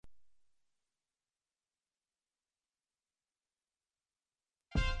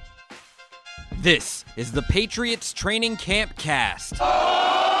This is the Patriots Training Camp Cast.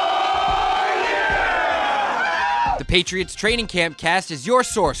 The Patriots Training Camp Cast is your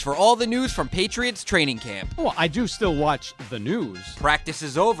source for all the news from Patriots Training Camp. Well, I do still watch the news. Practice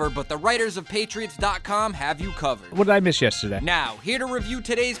is over, but the writers of Patriots.com have you covered. What did I miss yesterday? Now, here to review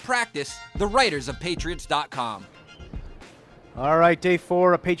today's practice, the writers of Patriots.com. All right, day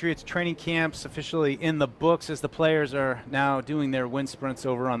 4 of Patriots training camps officially in the books as the players are now doing their wind sprints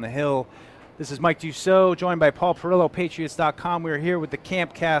over on the hill. This is Mike Dussault, joined by Paul Perillo, Patriots.com. We're here with the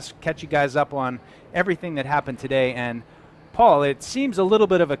Camp Cast, catch you guys up on everything that happened today. And Paul, it seems a little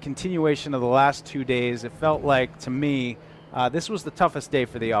bit of a continuation of the last 2 days. It felt like, to me, this was the toughest day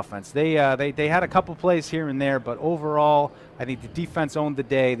for the offense. They had a couple plays here and there, but overall, I think the defense owned the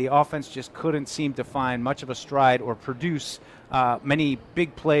day. The offense just couldn't seem to find much of a stride or produce many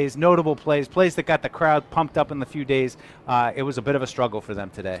big plays, notable plays that got the crowd pumped up in the few days. It was a bit of a struggle for them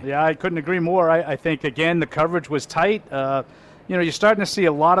today. Yeah, I couldn't agree more. I think, again, the coverage was tight. You're starting to see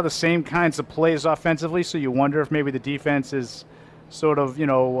a lot of the same kinds of plays offensively, so you wonder if maybe the defense is sort of,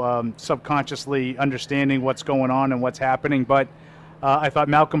 subconsciously understanding what's going on and what's happening. But I thought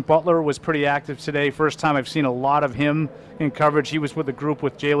Malcolm Butler was pretty active today. First time I've seen a lot of him in coverage. He was with the group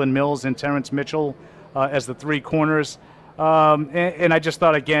with Jalen Mills and Terrence Mitchell as the three corners. And I just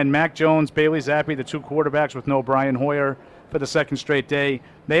thought, again, Mac Jones, Bailey Zappi, the two quarterbacks with no Brian Hoyer for the second straight day.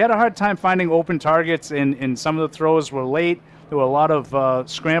 They had a hard time finding open targets, and some of the throws were late. There were a lot of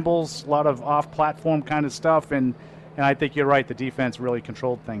scrambles, a lot of off-platform kind of stuff, and I think you're right. The defense really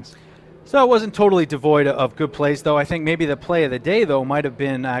controlled things. So it wasn't totally devoid of good plays, though. I think maybe the play of the day, though, might have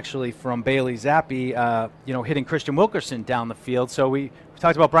been actually from Bailey Zappi, hitting Christian Wilkerson down the field. So we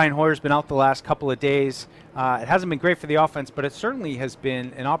talked about Brian Hoyer's been out the last couple of days. It hasn't been great for the offense, but it certainly has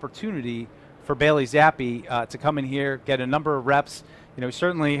been an opportunity for Bailey Zappi to come in here, get a number of reps. He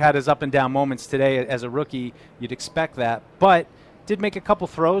certainly had his up and down moments today as a rookie. You'd expect that, but did make a couple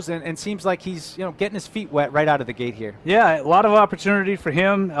throws and seems like he's getting his feet wet right out of the gate here. Yeah, a lot of opportunity for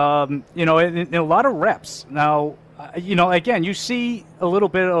him. And a lot of reps. Now, again, you see a little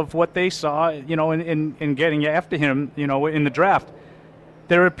bit of what they saw. In getting after him. In the draft.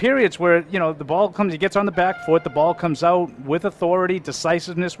 There are periods where, the ball comes, he gets on the back foot, the ball comes out with authority,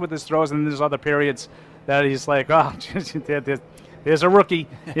 decisiveness with his throws, and there's other periods that he's like, here's a rookie.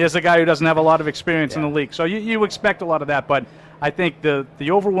 Here's a guy who doesn't have a lot of experience in the league. So you expect a lot of that, but I think the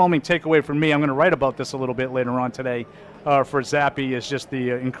overwhelming takeaway for me, I'm going to write about this a little bit later on today, for Zappi is just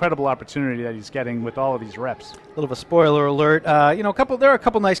the incredible opportunity that he's getting with all of these reps. A little of a spoiler alert. There are a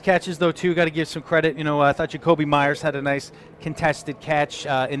couple nice catches, though, too. Got to give some credit. I thought Jacoby Myers had a nice contested catch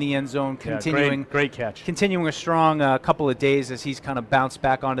in the end zone. Great catch. Continuing a strong couple of days as he's kind of bounced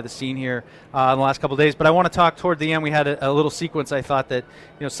back onto the scene here in the last couple of days. But I want to talk toward the end. We had a little sequence. I thought that,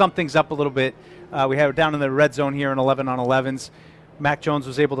 sum things up a little bit. We have it down in the red zone here in 11 on 11s. Mac Jones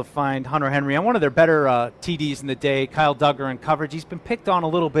was able to find Hunter Henry on one of their better TDs in the day. Kyle Duggar in coverage. He's been picked on a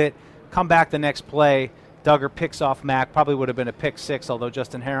little bit. Come back the next play. Duggar picks off Mac. Probably would have been a pick six, although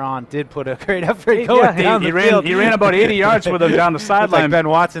Justin Herron did put a great effort going down the field. He ran about 80 yards with him down the sideline. Like Ben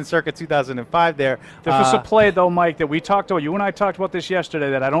Watson circa 2005 there. This was a play, though, Mike, that we talked about. You and I talked about this yesterday,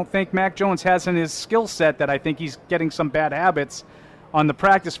 that I don't think Mac Jones has in his skill set, that I think he's getting some bad habits on the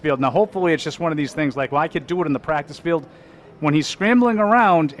practice field. Now, hopefully it's just one of these things like, I could do it in the practice field. When he's scrambling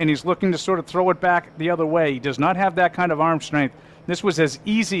around and he's looking to sort of throw it back the other way, he does not have that kind of arm strength. This was as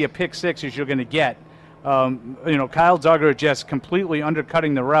easy a pick six as you're going to get. Kyle Duggar just completely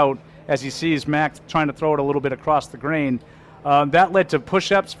undercutting the route as he sees Mac trying to throw it a little bit across the grain. That led to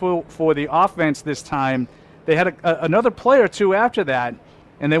push-ups for the offense this time. They had another play or two after that,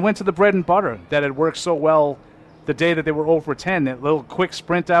 and they went to the bread and butter that had worked so well the day that they were 0 for 10. That little quick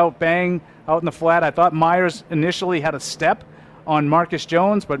sprint out, bang, out in the flat. I thought Myers initially had a step on Marcus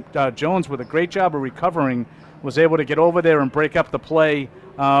Jones, but Jones, with a great job of recovering, was able to get over there and break up the play.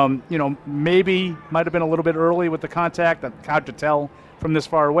 Maybe might have been a little bit early with the contact. Hard to tell from this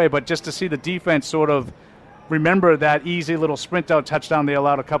far away, but just to see the defense sort of remember that easy little sprint out touchdown they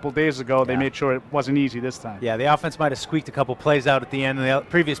allowed a couple days ago. They made sure it wasn't easy this time. Yeah, the offense might have squeaked a couple plays out at the end of the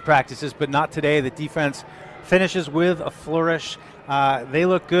previous practices, but not today. The defense finishes with a flourish. They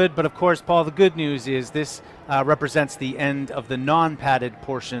look good, but of course, Paul, the good news is this represents the end of the non-padded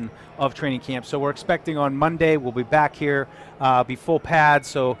portion of training camp. So we're expecting on Monday we'll be back here, be full pads,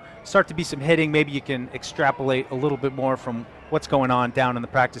 so start to be some hitting. Maybe you can extrapolate a little bit more from what's going on down in the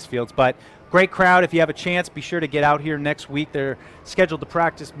practice fields. But great crowd. If you have a chance, be sure to get out here next week. They're scheduled to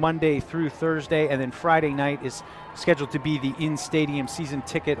practice Monday through Thursday, and then Friday night is scheduled to be the in-stadium season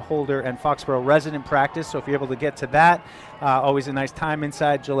ticket holder and Foxborough resident practice. So if you're able to get to that, always a nice nice time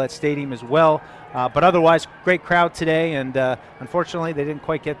inside Gillette Stadium as well. But otherwise, great crowd today, and unfortunately, they didn't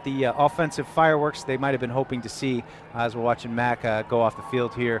quite get the offensive fireworks they might have been hoping to see as we're watching Mac go off the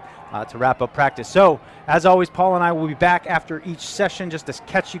field here to wrap up practice. So, as always, Paul and I will be back after each session just to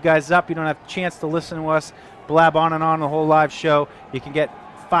catch you guys up. You don't have a chance to listen to us blab on and on the whole live show. You can get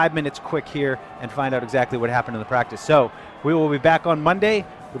 5 minutes quick here and find out exactly what happened in the practice. So, we will be back on Monday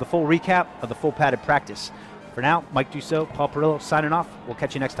with a full recap of the full padded practice. For now, Mike Dussault, Paul Perillo signing off. We'll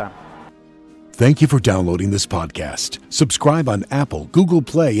catch you next time. Thank you for downloading this podcast. Subscribe on Apple, Google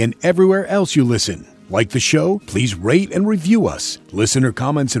Play, and everywhere else you listen. Like the show? Please rate and review us. Listener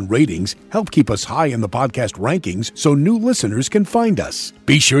comments and ratings help keep us high in the podcast rankings so new listeners can find us.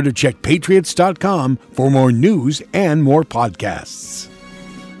 Be sure to check Patriots.com for more news and more podcasts.